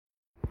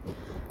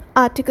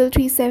Article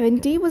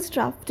 370 was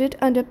drafted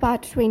under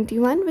Part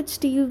 21, which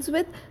deals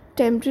with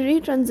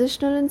temporary,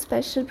 transitional, and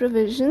special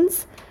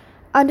provisions.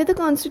 Under the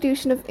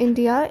Constitution of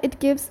India, it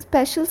gives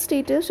special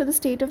status to the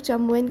state of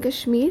Jammu and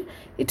Kashmir.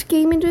 It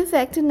came into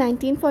effect in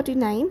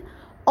 1949.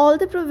 All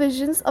the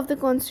provisions of the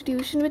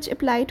Constitution which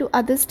apply to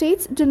other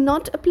states do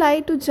not apply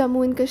to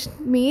Jammu and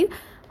Kashmir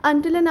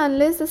until and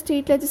unless the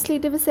state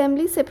legislative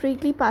assembly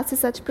separately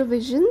passes such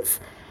provisions.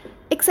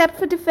 Except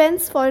for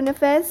defense, foreign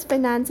affairs,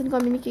 finance, and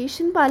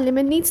communication,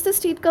 Parliament needs the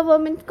state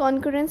government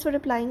concurrence for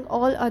applying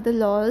all other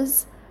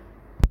laws.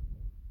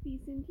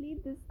 Recently,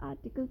 this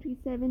Article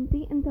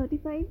 370 and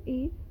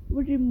 35A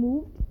were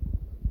removed,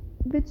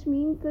 which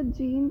means that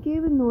J&K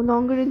will no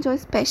longer enjoy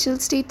special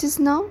status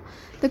now.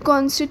 The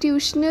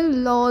constitutional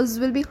laws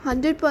will be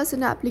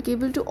 100%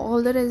 applicable to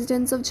all the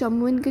residents of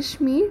Jammu and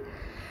Kashmir.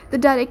 The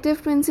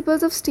directive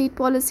principles of state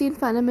policy and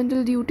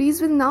fundamental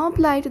duties will now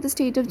apply to the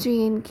state of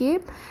J&K,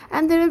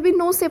 and there will be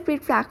no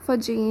separate flag for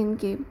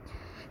J&K.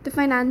 The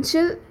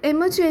financial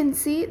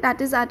emergency, that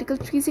is Article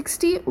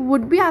 360,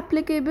 would be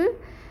applicable.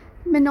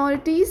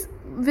 Minorities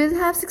will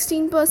have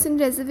 16%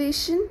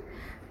 reservation.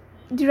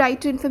 The right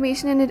to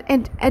information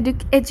and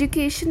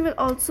education will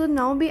also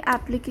now be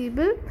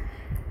applicable,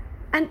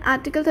 and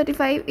Article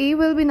 35A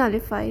will be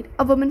nullified.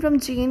 A woman from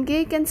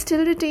J&K can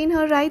still retain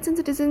her rights and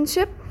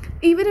citizenship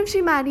even if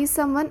she marries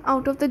someone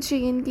out of the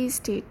J&K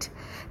state.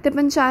 The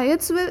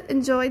panchayats will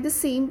enjoy the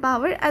same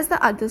power as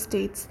the other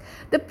states.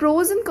 The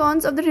pros and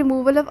cons of the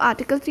removal of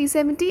Article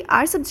 370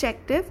 are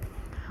subjective.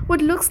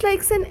 What looks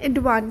like an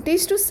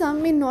advantage to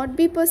some may not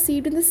be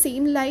perceived in the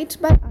same light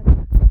by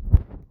others.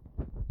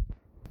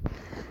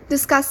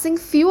 Discussing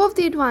few of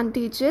the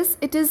advantages,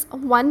 it is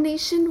one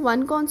nation,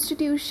 one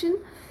constitution.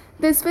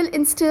 This will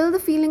instill the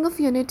feeling of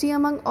unity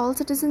among all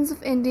citizens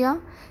of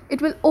India.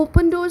 It will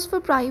open doors for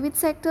private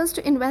sectors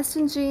to invest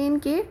in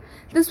J&K.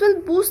 This will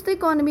boost the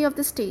economy of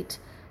the state.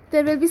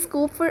 There will be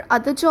scope for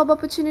other job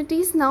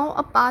opportunities now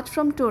apart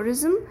from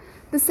tourism.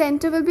 The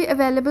center will be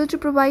available to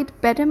provide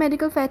better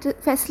medical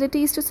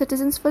facilities to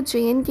citizens for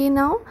J&K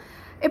now.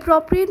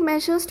 Appropriate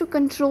measures to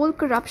control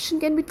corruption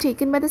can be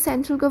taken by the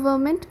central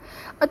government.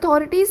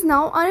 Authorities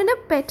now are in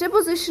a better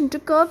position to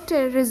curb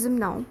terrorism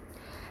now.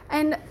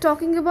 And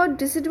talking about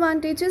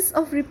disadvantages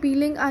of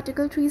repealing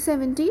Article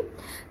 370,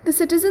 the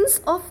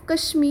citizens of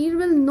Kashmir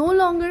will no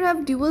longer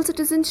have dual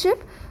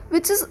citizenship,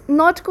 which is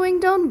not going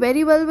down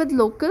very well with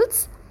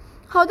locals.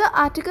 How the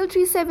Article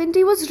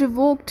 370 was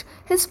revoked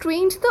has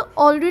strained the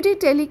already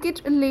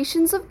delicate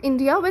relations of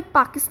India with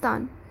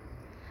Pakistan.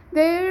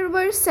 There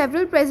were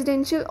several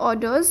presidential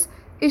orders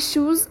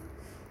issued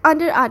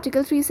under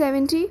Article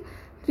 370.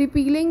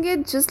 Repealing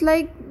it just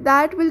like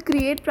that will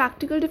create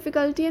practical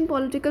difficulty and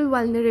political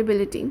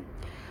vulnerability.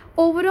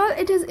 Overall,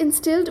 it has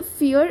instilled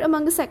fear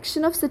among a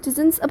section of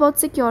citizens about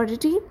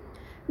security.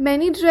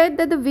 Many dread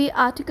that the way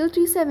Article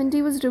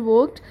 370 was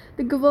revoked,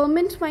 the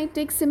government might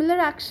take similar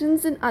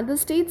actions in other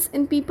states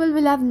and people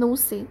will have no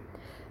say.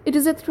 It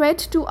is a threat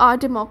to our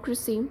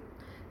democracy.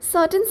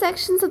 Certain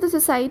sections of the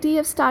society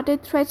have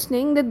started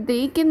threatening that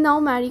they can now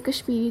marry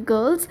Kashmiri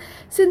girls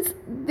since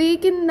they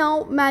can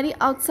now marry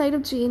outside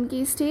of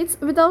J&K states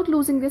without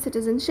losing their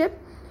citizenship.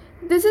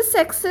 This is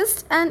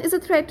sexist and is a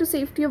threat to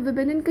safety of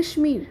women in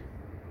Kashmir.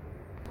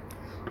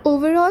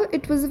 Overall,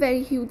 it was a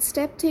very huge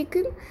step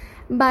taken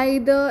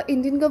by the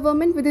Indian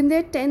government within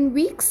their 10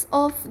 weeks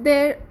of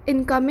their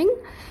incoming,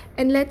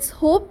 and let's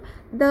hope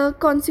the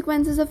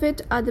consequences of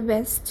it are the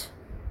best.